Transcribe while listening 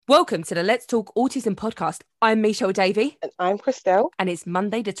Welcome to the Let's Talk Autism podcast. I'm Michelle Davey. And I'm Christelle. And it's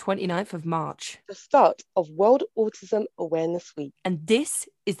Monday the 29th of March. The start of World Autism Awareness Week. And this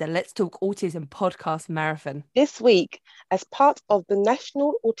is the Let's Talk Autism podcast marathon. This week, as part of the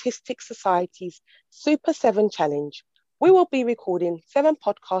National Autistic Society's Super 7 Challenge, we will be recording 7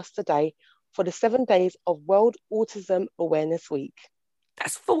 podcasts a day for the 7 days of World Autism Awareness Week.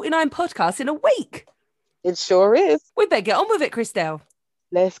 That's 49 podcasts in a week. It sure is. We better get on with it, Christelle.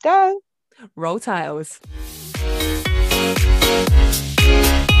 Let's go. Roll titles.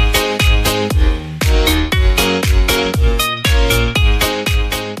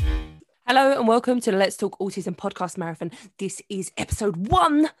 Hello and welcome to the Let's Talk Autism podcast marathon. This is episode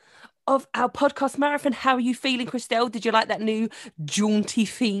 1 of our podcast marathon. How are you feeling, Christelle? Did you like that new jaunty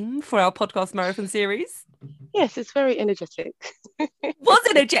theme for our podcast marathon series? Yes, it's very energetic. Was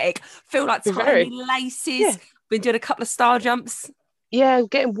energetic. Feel like tiny laces. Yeah. Been doing a couple of star jumps. Yeah,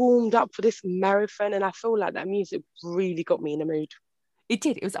 getting warmed up for this marathon, and I feel like that music really got me in the mood. It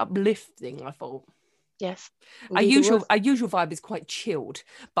did. It was uplifting, I thought. Yes. Our usual vibe is quite chilled,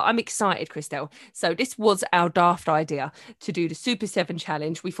 but I'm excited, Christelle. So this was our daft idea to do the Super 7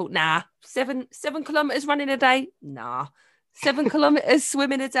 challenge. We thought, seven kilometres running a day? Nah. 7 kilometres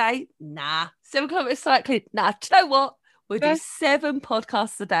swimming a day? Nah. 7 kilometres cycling? Nah. Do you know what? We'll do 7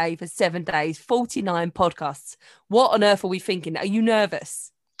 podcasts a day for 7 days, 49 podcasts. What on earth are we thinking? Are you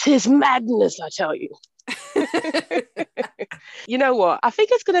nervous? 'Tis madness, I tell you. You know what? I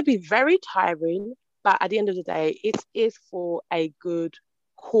think it's going to be very tiring, but at the end of the day, it is for a good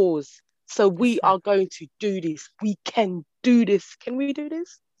cause. So we are going to do this. We can do this. Can we do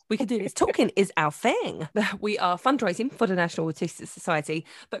this? We can do this. Talking is our thing. We are fundraising for the National Autistic Society.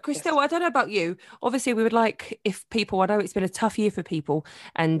 But Christelle, I don't know about you. Obviously, we would like if people, I know it's been a tough year for people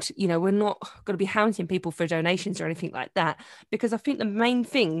and, you know, we're not going to be hounding people for donations or anything like that, because I think the main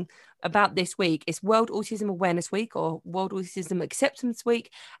thing about this week is World Autism Awareness Week or World Autism Acceptance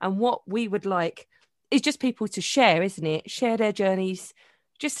Week. And what we would like is just people to share, isn't it? Share their journeys.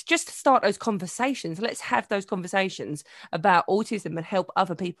 Just to start those conversations. Let's have those conversations about autism and help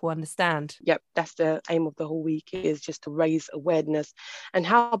other people understand. Yep, that's the aim of the whole week, is just to raise awareness. And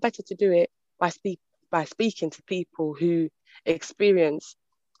how better to do it by speaking to people who experience,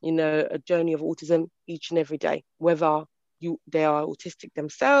 you know, a journey of autism each and every day, whether they are autistic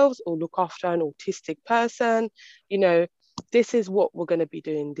themselves or look after an autistic person. You know, this is what we're going to be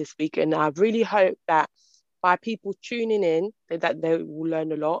doing this week. And I really hope that by people tuning in, that they will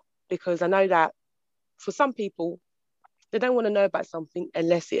learn a lot, because I know that for some people, they don't want to know about something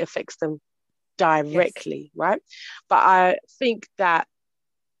unless it affects them directly, right? But I think that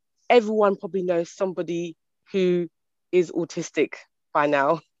everyone probably knows somebody who is autistic by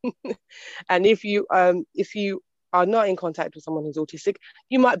now. And if you are not in contact with someone who's autistic,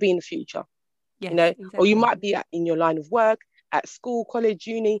 you might be in the future, you know, exactly. Or you might be in your line of work, at school, college,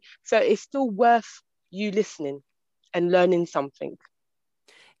 uni. So it's still worth you listening and learning something.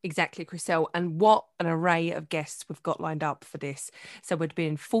 Exactly, Christelle. And what an array of guests we've got lined up for this. So we're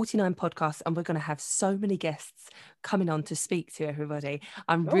doing 49 podcasts and we're going to have so many guests coming on to speak to everybody.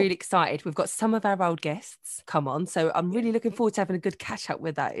 I'm really excited. We've got some of our old guests come on. So I'm really looking forward to having a good catch up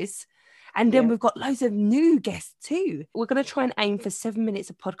with those. And then we've got loads of new guests too. We're going to try and aim for 7 minutes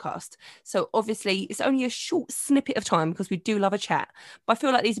of podcast. So obviously it's only a short snippet of time because we do love a chat. But I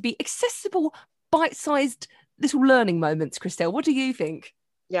feel like these would be accessible, bite-sized little learning moments. Christelle, what do you think?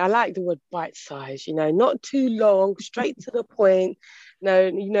 Yeah, I like the word bite-sized, you know, not too long, straight to the point. No,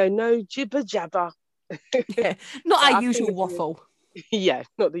 you know, no jibber jabber. Yeah, not our usual waffle. Yeah,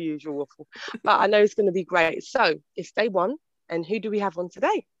 not the usual waffle. But I know it's going to be great. So it's day 1. And who do we have on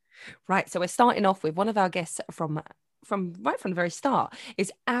today? Right, so we're starting off with one of our guests from right from the very start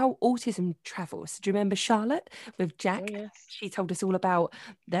is our autism travels. Do you remember Charlotte with Jack? Oh, yes. She told us all about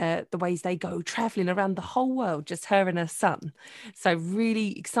the ways they go traveling around the whole world, just her and her son. So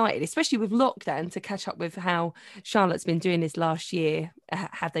really excited, especially with lockdown, to catch up with how Charlotte's been doing this last year.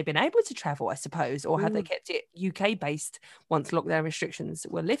 Have they been able to travel, I suppose, or have they kept it UK based once lockdown restrictions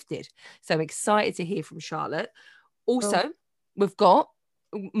were lifted? So I'm excited to hear from Charlotte. Also, we've got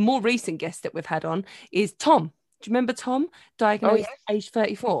more recent guest that we've had on is Tom. Do you remember Tom, diagnosed age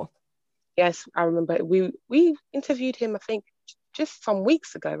 34? Yes, I remember. We interviewed him, I think, just some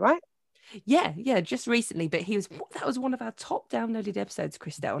weeks ago, right? Yeah, just recently. But that was one of our top downloaded episodes,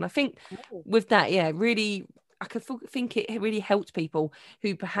 Christelle. And I think with that, really, I could think it really helped people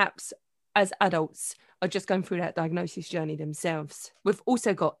who perhaps as adults are just going through that diagnosis journey themselves. We've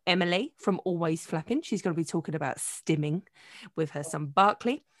also got Emily from Always Flapping. She's going to be talking about stimming with her son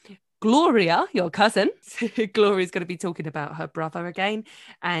Barkley. Gloria, your cousin. Gloria's going to be talking about her brother again.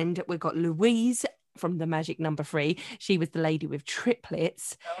 And we've got Louise from the Magic Number 3. She was the lady with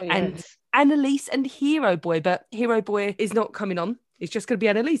triplets. Oh, And yes. Annalise and Hero Boy. But Hero Boy is not coming on. It's just going to be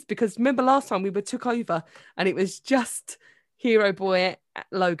Annalise, because remember last time we were took over and it was just Hero Boy,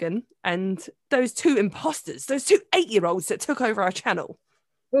 Logan, and those two imposters, those two 8-year-olds that took over our channel.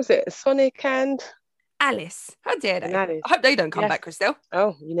 What was it? Sonic Alice, how dare and they? Alice. I hope they don't come Yes. back, Christelle.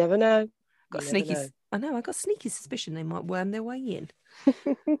 Oh, you never know. Got You never sneaky. know. I know. I got sneaky suspicion they might worm their way in.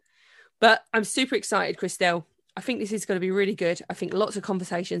 But I'm super excited, Christelle. I think this is going to be really good. I think lots of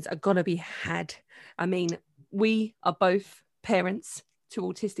conversations are going to be had. I mean, we are both parents to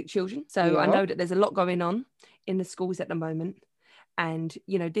autistic children, so We I are. know that there's a lot going on in the schools at the moment. And,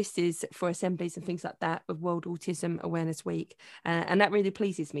 you know, this is for assemblies and things like that of World Autism Awareness Week. And that really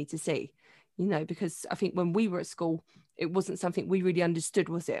pleases me to see, you know, because I think when we were at school, it wasn't something we really understood,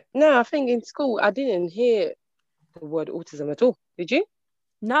 was it? No, I think in school I didn't hear the word autism at all. Did you?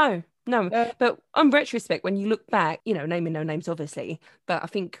 No, no. No. But on retrospect, when you look back, you know, naming no names, obviously, but I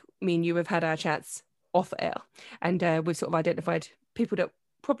think me and you have had our chats off air, and we've sort of identified people that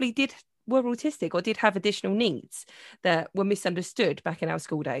probably were autistic or did have additional needs that were misunderstood back in our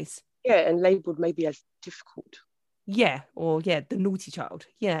school days. Yeah, and labelled maybe as difficult. Yeah, or yeah, the naughty child.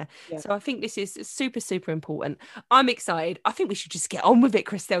 Yeah. Yeah. So I think this is super, super important. I'm excited. I think we should just get on with it,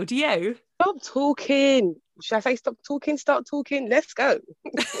 Christelle. Do you? Stop talking. Should I say stop talking? Start talking. Let's go.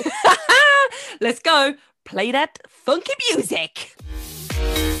 Let's go. Play that funky music.